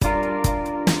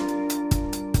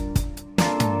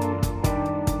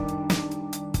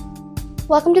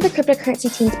Welcome to the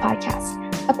Cryptocurrency Teens podcast,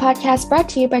 a podcast brought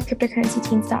to you by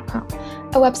cryptocurrencyteens.com,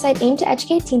 a website aimed to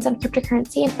educate teens on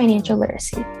cryptocurrency and financial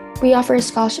literacy. We offer a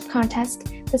scholarship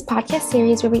contest, this podcast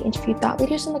series where we interview thought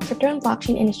leaders in the crypto and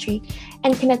blockchain industry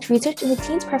and conduct research into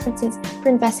teens' preferences for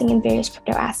investing in various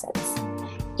crypto assets.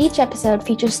 Each episode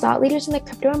features thought leaders in the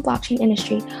crypto and blockchain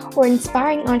industry or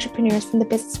inspiring entrepreneurs from the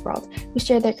business world who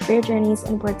share their career journeys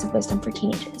and words of wisdom for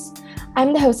teenagers.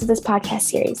 I'm the host of this podcast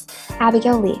series,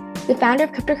 Abigail Lee, the founder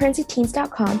of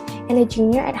cryptocurrencyteens.com and a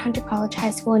junior at Hunter College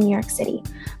High School in New York City.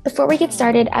 Before we get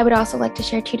started, I would also like to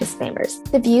share two disclaimers.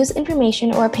 The views,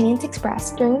 information, or opinions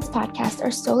expressed during this podcast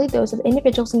are solely those of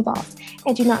individuals involved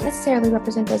and do not necessarily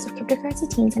represent those of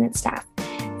Cryptocurrency Teens and its staff.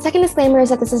 Second disclaimer is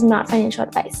that this is not financial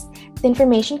advice. The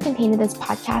information contained in this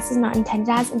podcast is not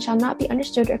intended as and shall not be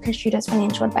understood or construed as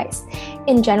financial advice.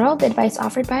 In general, the advice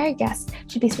offered by our guests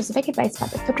should be specific advice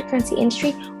about the cryptocurrency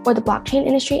industry or the blockchain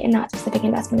industry and not specific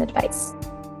investment advice.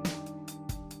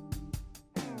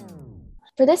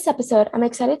 For this episode, I'm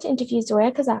excited to interview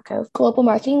Zoia Kozakov, Global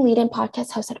Marketing Lead and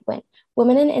Podcast Host at WIN,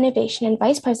 Women in Innovation and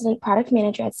Vice President Product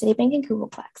Manager at Citibank and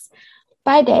Googleplex.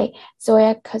 By day,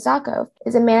 Zoia Kozakov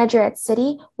is a manager at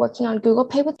Citi working on Google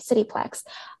Pay with Citiplex,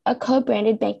 a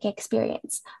co-branded banking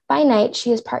experience. By night,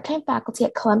 she is part-time faculty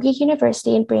at Columbia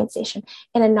University in BrainStation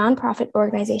and a nonprofit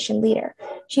organization leader.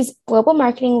 She's Global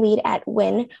Marketing Lead at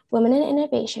WIN, Women in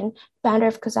Innovation, founder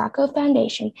of Kozakov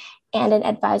Foundation, and an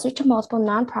advisor to multiple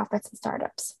nonprofits and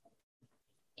startups.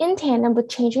 In tandem with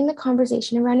changing the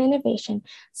conversation around innovation,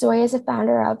 Zoia is a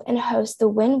founder of and hosts the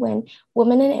Win-Win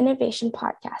Women in Innovation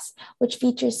podcast, which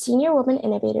features senior women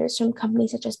innovators from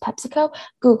companies such as PepsiCo,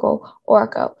 Google,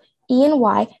 Oracle,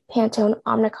 E&Y, Pantone,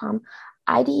 Omnicom,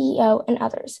 IDEO, and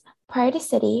others. Prior to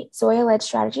Citi, Zoia led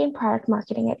strategy and product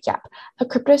marketing at Yep, a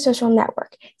crypto social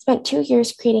network, spent 2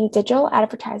 years creating digital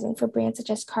advertising for brands such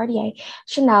as Cartier,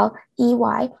 Chanel,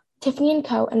 EY, Tiffany &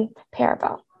 Co., and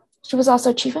Paravel. She was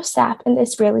also chief of staff in the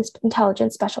Israeli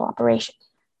Intelligence Special Operation.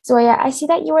 Zoia, I see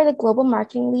that you are the global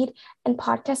marketing lead and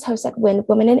podcast host at WIN,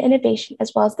 Women in Innovation,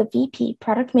 as well as the VP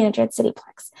product manager at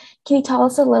Citiplex. Can you tell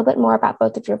us a little bit more about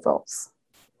both of your roles?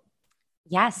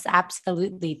 Yes,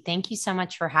 absolutely. Thank you so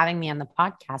much for having me on the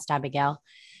podcast, Abigail.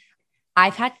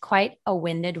 I've had quite a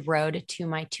winded road to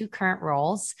my two current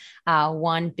roles,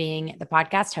 one being the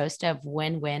podcast host of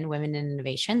Win-Win Women in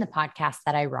Innovation, the podcast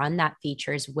that I run that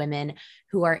features women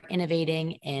who are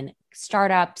innovating in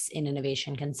startups, in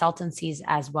innovation consultancies,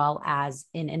 as well as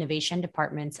in innovation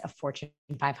departments of Fortune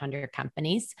 500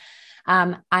 companies.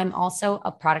 I'm also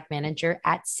a product manager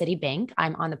at Citibank.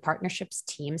 I'm on the partnerships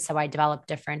team, so I develop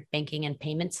different banking and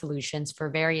payment solutions for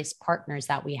various partners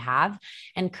that we have.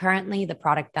 And currently, the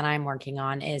product that I'm working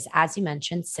on is, as you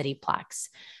mentioned, Citiplex.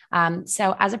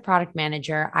 So as a product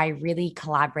manager, I really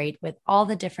collaborate with all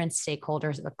the different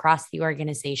stakeholders across the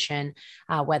organization,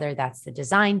 whether that's the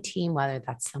design team, whether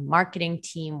that's the marketing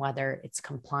team, whether it's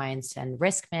compliance and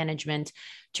risk management,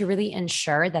 to really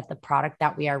ensure that the product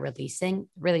that we are releasing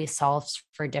really solves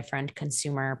for different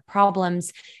consumer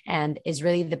problems and is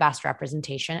really the best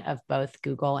representation of both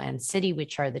Google and Citi,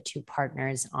 which are the two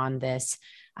partners on this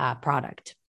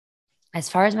product. As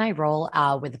far as my role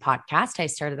with the podcast, I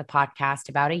started the podcast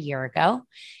about a year ago,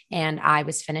 and I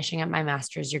was finishing up my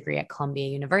master's degree at Columbia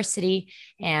University,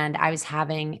 and I was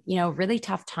having, really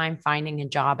tough time finding a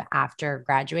job after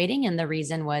graduating. And the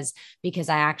reason was because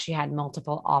I actually had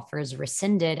multiple offers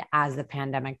rescinded as the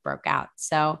pandemic broke out.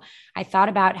 So I thought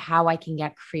about how I can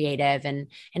get creative and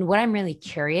what I'm really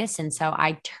curious. And so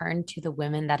I turned to the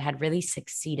women that had really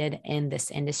succeeded in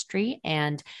this industry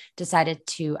and decided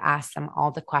to ask them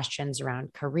all the questions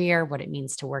around career, what it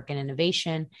means to work in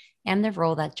innovation, and the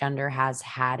role that gender has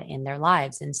had in their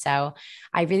lives. And so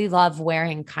I really love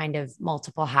wearing kind of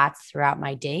multiple hats throughout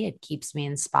my day. It keeps me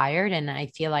inspired. And I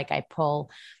feel like I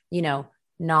pull,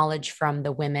 knowledge from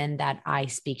the women that I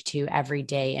speak to every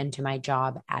day into my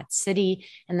job at Citi.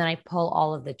 And then I pull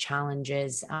all of the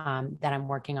challenges that I'm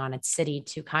working on at Citi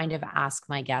to kind of ask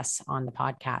my guests on the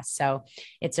podcast. So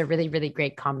it's a really, really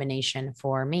great combination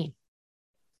for me.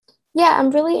 Yeah,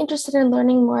 I'm really interested in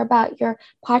learning more about your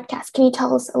podcast. Can you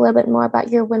tell us a little bit more about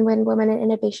your Win-Win Women in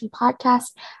Innovation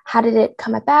podcast? How did it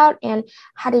come about? And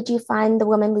how did you find the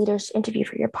women leaders to interview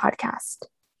for your podcast?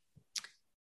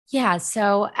 Yeah.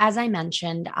 So as I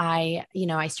mentioned, I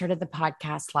started the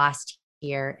podcast last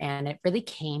year, and it really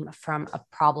came from a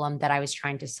problem that I was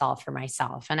trying to solve for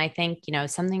myself. And I think,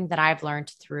 something that I've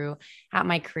learned through at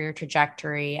my career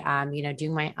trajectory,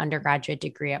 doing my undergraduate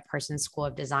degree at Parsons School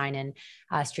of Design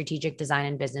and strategic design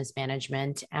and business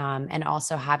management, and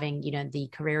also having, the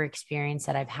career experience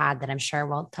that I've had that I'm sure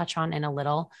we'll touch on in a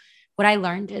little what I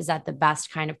learned is that the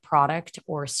best kind of product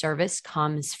or service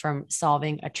comes from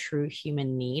solving a true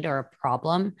human need or a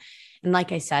problem. And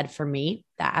like I said, for me,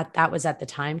 that was at the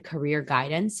time career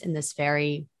guidance in this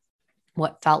very,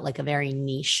 what felt like a very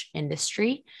niche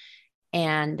industry.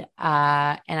 And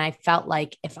I felt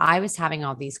like if I was having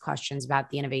all these questions about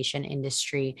the innovation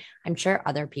industry, I'm sure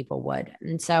other people would.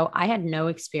 And so I had no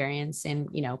experience in,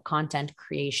 content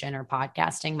creation or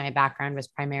podcasting. My background was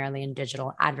primarily in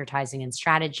digital advertising and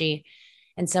strategy.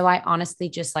 And so I honestly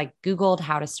just like Googled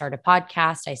how to start a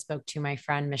podcast. I spoke to my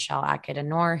friend Michelle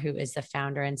Akedanor, who is the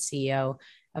founder and CEO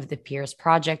of the Peers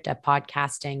Project, a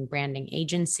podcasting branding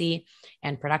agency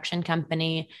and production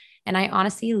company. And I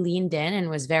honestly leaned in and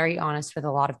was very honest with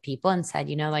a lot of people and said,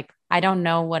 I don't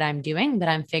know what I'm doing, but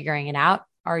I'm figuring it out.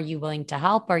 Are you willing to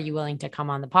help? Are you willing to come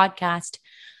on the podcast?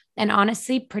 And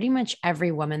honestly, pretty much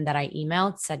every woman that I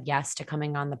emailed said yes to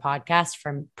coming on the podcast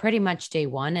from pretty much day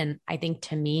one. And I think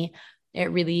to me,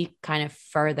 it really kind of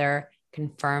further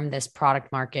confirmed this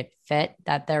product market fit,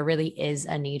 that there really is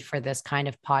a need for this kind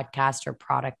of podcast or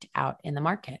product out in the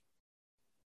market.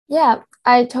 Yeah,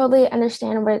 I totally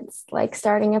understand what it's like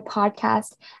starting a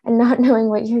podcast and not knowing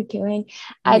what you're doing.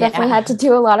 I definitely had to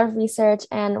do a lot of research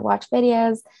and watch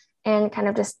videos and kind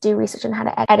of just do research on how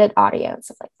to edit audio and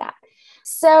stuff like that.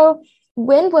 So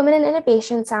when Women in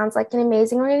Innovation sounds like an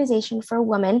amazing organization for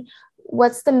women,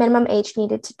 what's the minimum age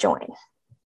needed to join?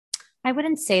 I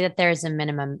wouldn't say that there's a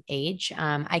minimum age.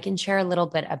 I can share a little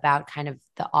bit about kind of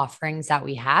the offerings that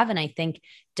we have. And I think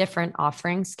different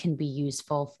offerings can be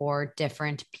useful for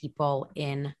different people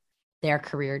in their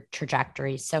career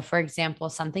trajectory. So, for example,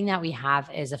 something that we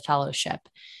have is a fellowship.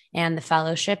 And the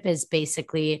fellowship is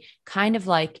basically kind of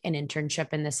like an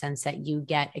internship in the sense that you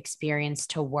get experience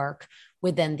to work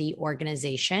within the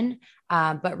organization.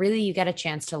 But really, you get a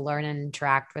chance to learn and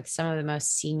interact with some of the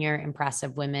most senior,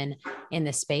 impressive women in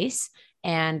the space.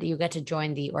 And you get to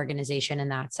join the organization in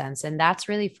that sense. And that's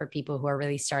really for people who are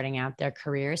really starting out their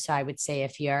careers. So I would say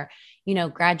if you're,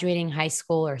 graduating high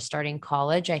school or starting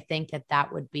college, I think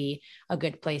that would be a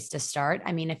good place to start.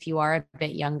 I mean, if you are a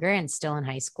bit younger and still in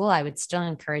high school, I would still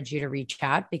encourage you to reach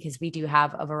out because we do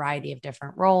have a variety of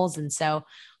different roles. And so,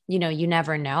 you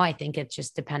never know. I think it's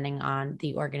just depending on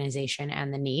the organization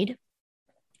and the need.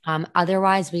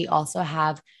 Otherwise, we also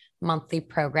have monthly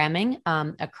programming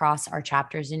across our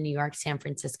chapters in New York, San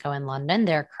Francisco, and London.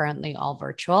 They're currently all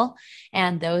virtual,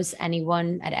 and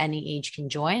anyone at any age can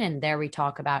join. And there we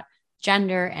talk about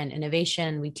gender and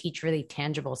innovation. We teach really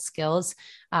tangible skills.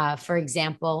 For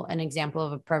example, an example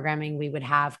of a programming we would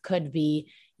have could be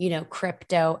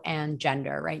crypto and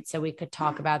gender, right? So we could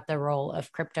talk about the role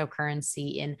of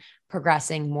cryptocurrency in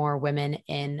progressing more women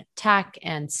in tech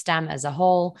and STEM as a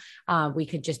whole. We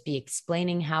could just be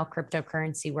explaining how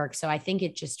cryptocurrency works. So I think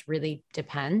it just really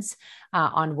depends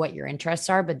on what your interests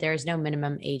are, but there's no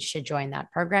minimum age to join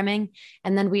that programming.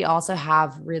 And then we also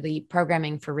have really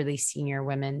programming for really senior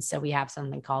women. So we have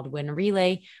something called Win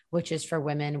Relay, which is for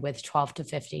women with 12 to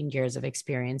 15 years of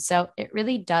experience. So it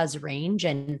really does range.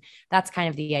 And that's kind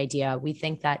of the idea. We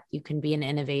think that you can be an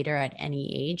innovator at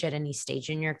any age, at any stage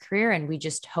in your career. And we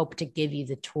just hope to give you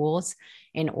the tools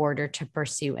in order to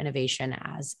pursue innovation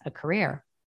as a career.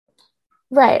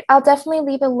 Right. I'll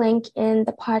definitely leave a link in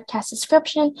the podcast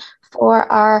description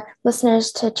for our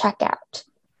listeners to check out.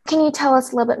 Can you tell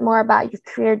us a little bit more about your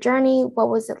career journey? What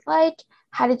was it like?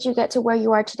 How did you get to where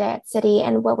you are today at Citi?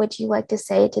 And what would you like to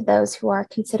say to those who are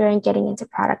considering getting into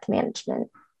product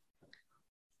management?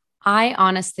 I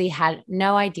honestly had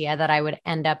no idea that I would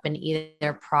end up in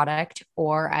either product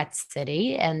or at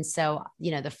Citi. And so,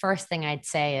 the first thing I'd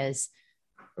say is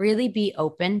really be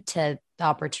open to the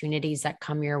opportunities that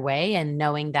come your way and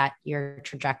knowing that your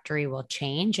trajectory will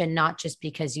change, and not just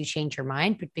because you change your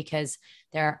mind, but because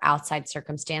there are outside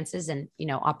circumstances and,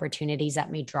 opportunities that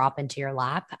may drop into your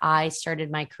lap. I started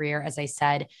my career, as I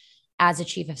said, as a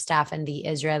chief of staff in the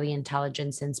Israeli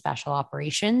intelligence and special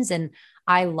operations. And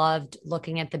I loved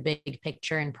looking at the big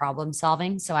picture and problem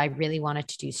solving. So I really wanted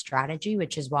to do strategy,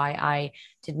 which is why I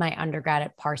did my undergrad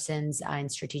at Parsons in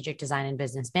strategic design and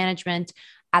business management.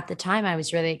 At the time, I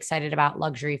was really excited about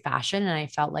luxury fashion, and I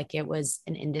felt like it was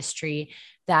an industry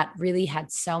that really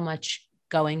had so much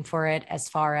going for it as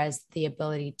far as the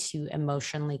ability to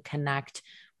emotionally connect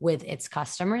with its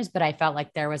customers. But I felt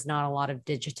like there was not a lot of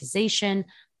digitization.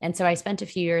 And so I spent a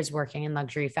few years working in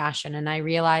luxury fashion, and I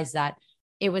realized that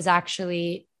there was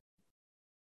actually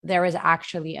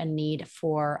a need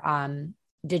for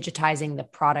digitizing the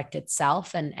product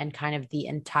itself and kind of the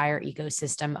entire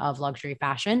ecosystem of luxury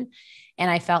fashion.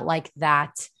 And I felt like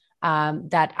that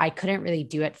I couldn't really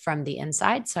do it from the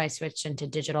inside. So I switched into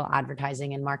digital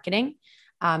advertising and marketing.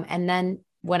 And then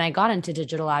when I got into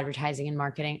digital advertising and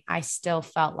marketing, I still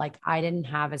felt like I didn't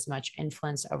have as much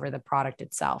influence over the product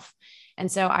itself.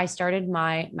 And so I started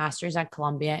my master's at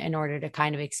Columbia in order to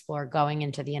kind of explore going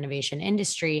into the innovation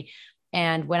industry.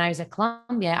 And when I was at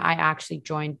Columbia, I actually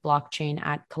joined blockchain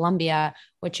at Columbia,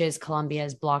 which is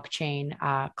Columbia's blockchain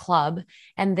club.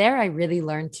 And there I really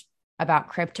learned about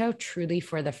crypto truly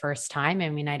for the first time. I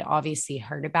mean, I'd obviously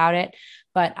heard about it,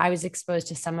 but I was exposed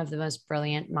to some of the most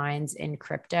brilliant minds in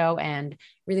crypto and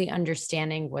really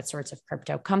understanding what sorts of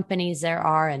crypto companies there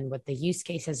are and what the use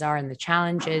cases are and the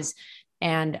challenges.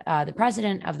 And the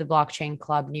president of the blockchain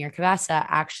club, Nir Kavasa,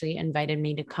 actually invited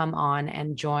me to come on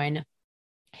and join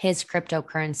his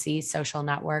cryptocurrency social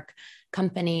network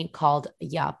company called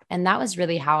Yup. And that was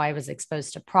really how I was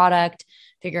exposed to product,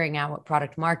 figuring out what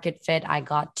product market fit. I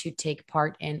got to take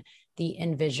part in the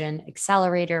Envision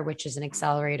Accelerator, which is an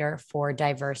accelerator for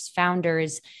diverse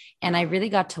founders. And I really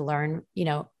got to learn,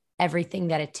 everything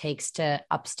that it takes to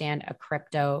upstand a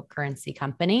cryptocurrency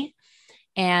company.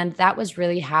 And that was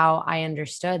really how I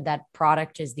understood that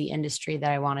product is the industry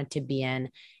that I wanted to be in.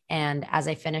 And as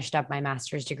I finished up my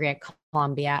master's degree at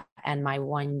Columbia and my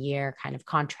 1 year kind of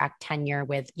contract tenure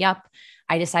with Yup,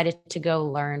 I decided to go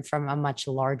learn from a much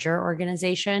larger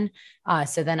organization.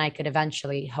 So then I could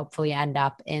eventually, hopefully, end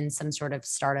up in some sort of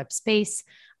startup space,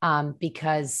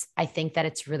 because I think that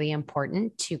it's really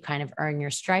important to kind of earn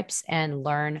your stripes and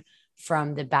learn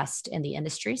from the best in the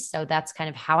industry. So that's kind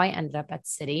of how I ended up at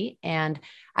Citi. And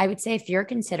I would say if you're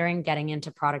considering getting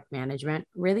into product management,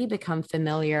 really become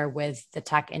familiar with the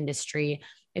tech industry.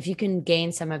 If you can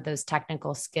gain some of those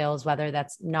technical skills, whether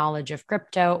that's knowledge of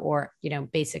crypto or,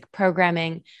 basic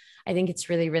programming, I think it's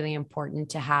really, really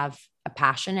important to have a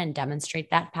passion and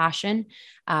demonstrate that passion.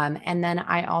 And then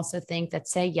I also think that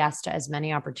say yes to as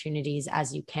many opportunities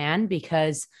as you can,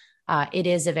 because it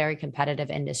is a very competitive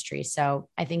industry. So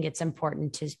I think it's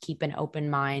important to keep an open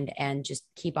mind and just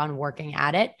keep on working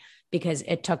at it, because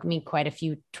it took me quite a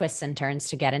few twists and turns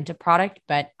to get into product,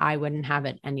 but I wouldn't have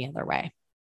it any other way.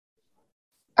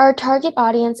 Our target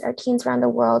audience are teens around the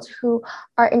world who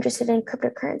are interested in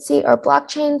cryptocurrency or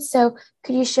blockchain. So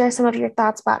could you share some of your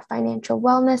thoughts about financial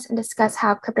wellness and discuss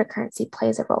how cryptocurrency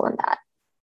plays a role in that?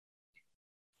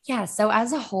 Yeah. So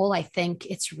as a whole, I think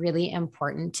it's really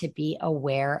important to be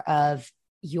aware of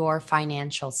your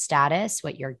financial status,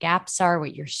 what your gaps are,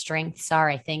 what your strengths are.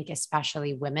 I think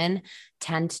especially women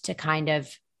tend to kind of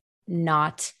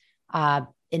not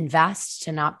invest,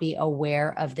 to not be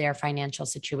aware of their financial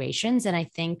situations. And I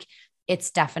think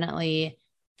it's definitely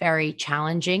very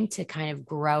challenging to kind of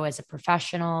grow as a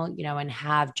professional, and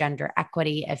have gender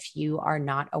equity if you are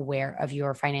not aware of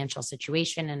your financial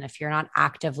situation and if you're not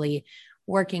actively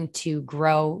working to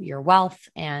grow your wealth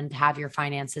and have your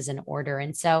finances in order.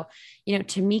 And so,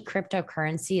 to me,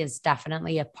 cryptocurrency is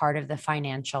definitely a part of the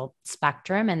financial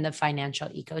spectrum and the financial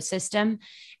ecosystem.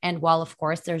 And while, of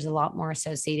course, there's a lot more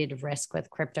associated risk with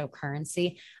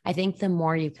cryptocurrency, I think the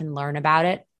more you can learn about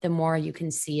it, the more you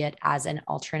can see it as an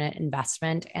alternate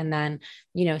investment. And then,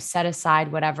 set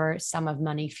aside whatever sum of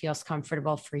money feels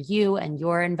comfortable for you and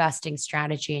your investing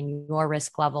strategy and your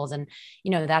risk levels. And,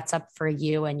 that's up for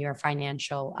you and your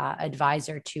financial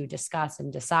advisor to discuss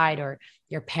and decide, or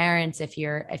your parents if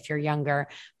you're younger.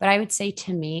 But I would say,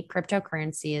 to me,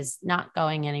 cryptocurrency is not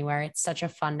going anywhere. It's such a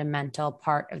fundamental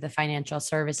part of the financial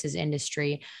services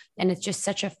industry. And it's just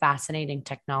such a fascinating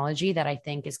technology that I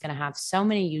think is going to have so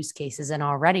many use cases and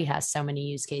already has so many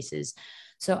use cases.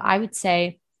 So I would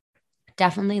say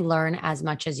definitely learn as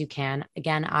much as you can.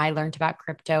 Again, I learned about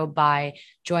crypto by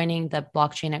joining the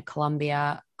Blockchain at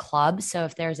Columbia club. So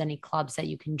if there's any clubs that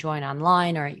you can join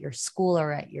online or at your school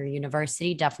or at your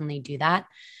university, definitely do that.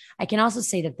 I can also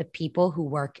say that the people who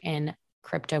work in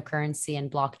cryptocurrency and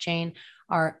blockchain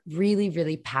are really,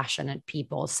 really passionate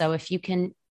people. So if you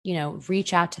can,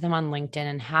 reach out to them on LinkedIn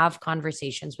and have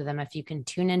conversations with them, if you can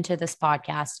tune into this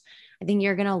podcast, I think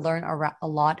you're going to learn a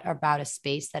lot about a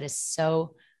space that is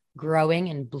so growing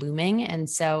and blooming. And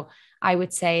so I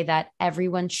would say that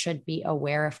everyone should be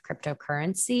aware of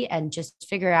cryptocurrency and just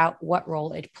figure out what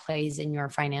role it plays in your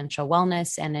financial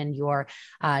wellness and in your,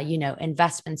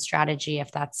 investment strategy,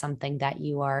 if that's something that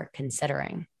you are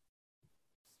considering.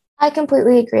 I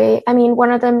completely agree. I mean,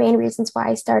 one of the main reasons why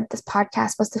I started this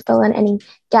podcast was to fill in any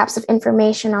gaps of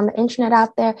information on the internet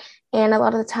out there. And a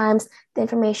lot of the times the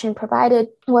information provided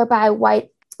were by white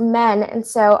men. And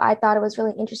so I thought it was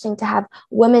really interesting to have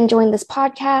women join this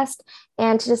podcast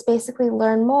and to just basically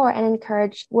learn more and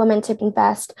encourage women to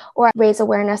invest or raise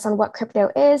awareness on what crypto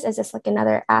is just like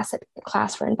another asset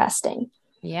class for investing.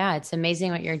 Yeah, it's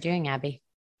amazing what you're doing, Abby.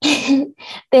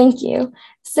 Thank you.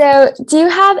 So, do you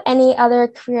have any other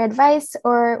career advice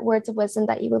or words of wisdom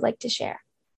that you would like to share?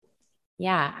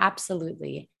 Yeah,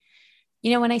 absolutely.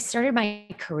 When I started my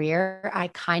career, I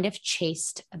kind of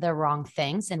chased the wrong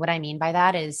things. And what I mean by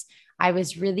that is I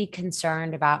was really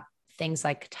concerned about things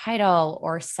like title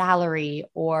or salary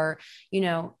or,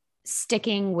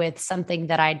 sticking with something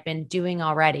that I'd been doing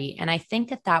already. And I think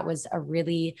that that was a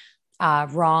really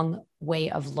wrong way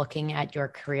of looking at your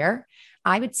career.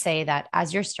 I would say that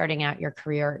as you're starting out your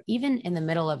career, even in the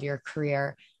middle of your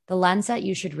career, the lens that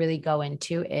you should really go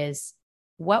into is,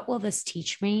 what will this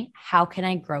teach me? How can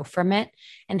I grow from it?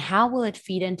 And how will it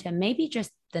feed into maybe just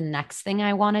the next thing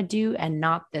I want to do and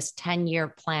not this 10-year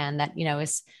plan that,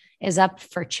 is up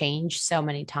for change so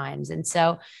many times. And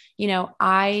so,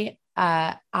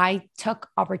 I took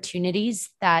opportunities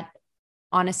that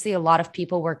honestly a lot of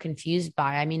people were confused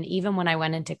by. I mean, even when I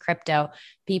went into crypto,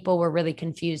 people were really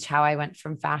confused how I went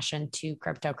from fashion to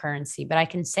cryptocurrency. But I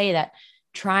can say that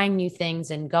trying new things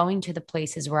and going to the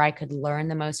places where I could learn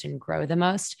the most and grow the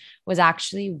most was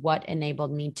actually what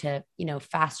enabled me to,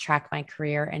 fast track my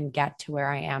career and get to where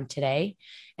I am today.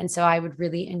 And so I would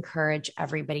really encourage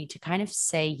everybody to kind of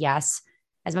say yes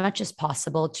as much as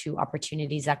possible to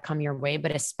opportunities that come your way, but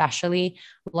especially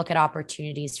look at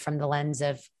opportunities from the lens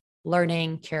of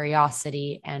learning,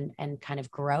 curiosity, and kind of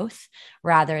growth,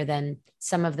 rather than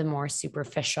some of the more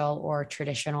superficial or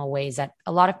traditional ways that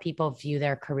a lot of people view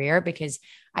their career, because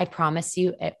I promise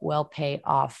you it will pay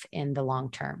off in the long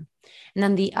term. And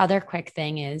then the other quick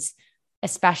thing is,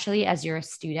 especially as you're a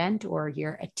student or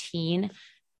you're a teen,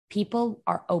 people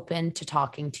are open to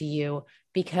talking to you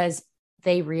because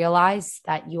they realize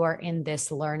that you are in this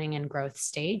learning and growth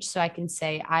stage. So I can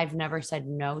say I've never said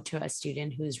no to a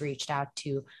student who's reached out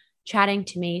to chatting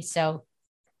to me. So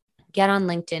get on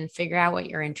LinkedIn, figure out what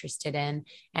you're interested in,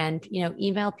 and,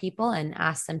 email people and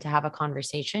ask them to have a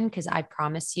conversation. Cause I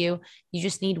promise you, you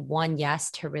just need one yes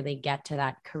to really get to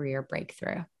that career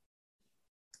breakthrough.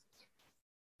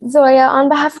 Zoia, on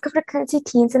behalf of cryptocurrency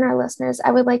teens and our listeners,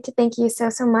 I would like to thank you so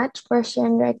much for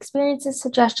sharing your experiences,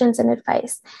 suggestions, and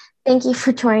advice. Thank you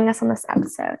for joining us on this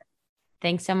episode.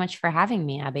 Thanks so much for having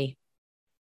me, Abby.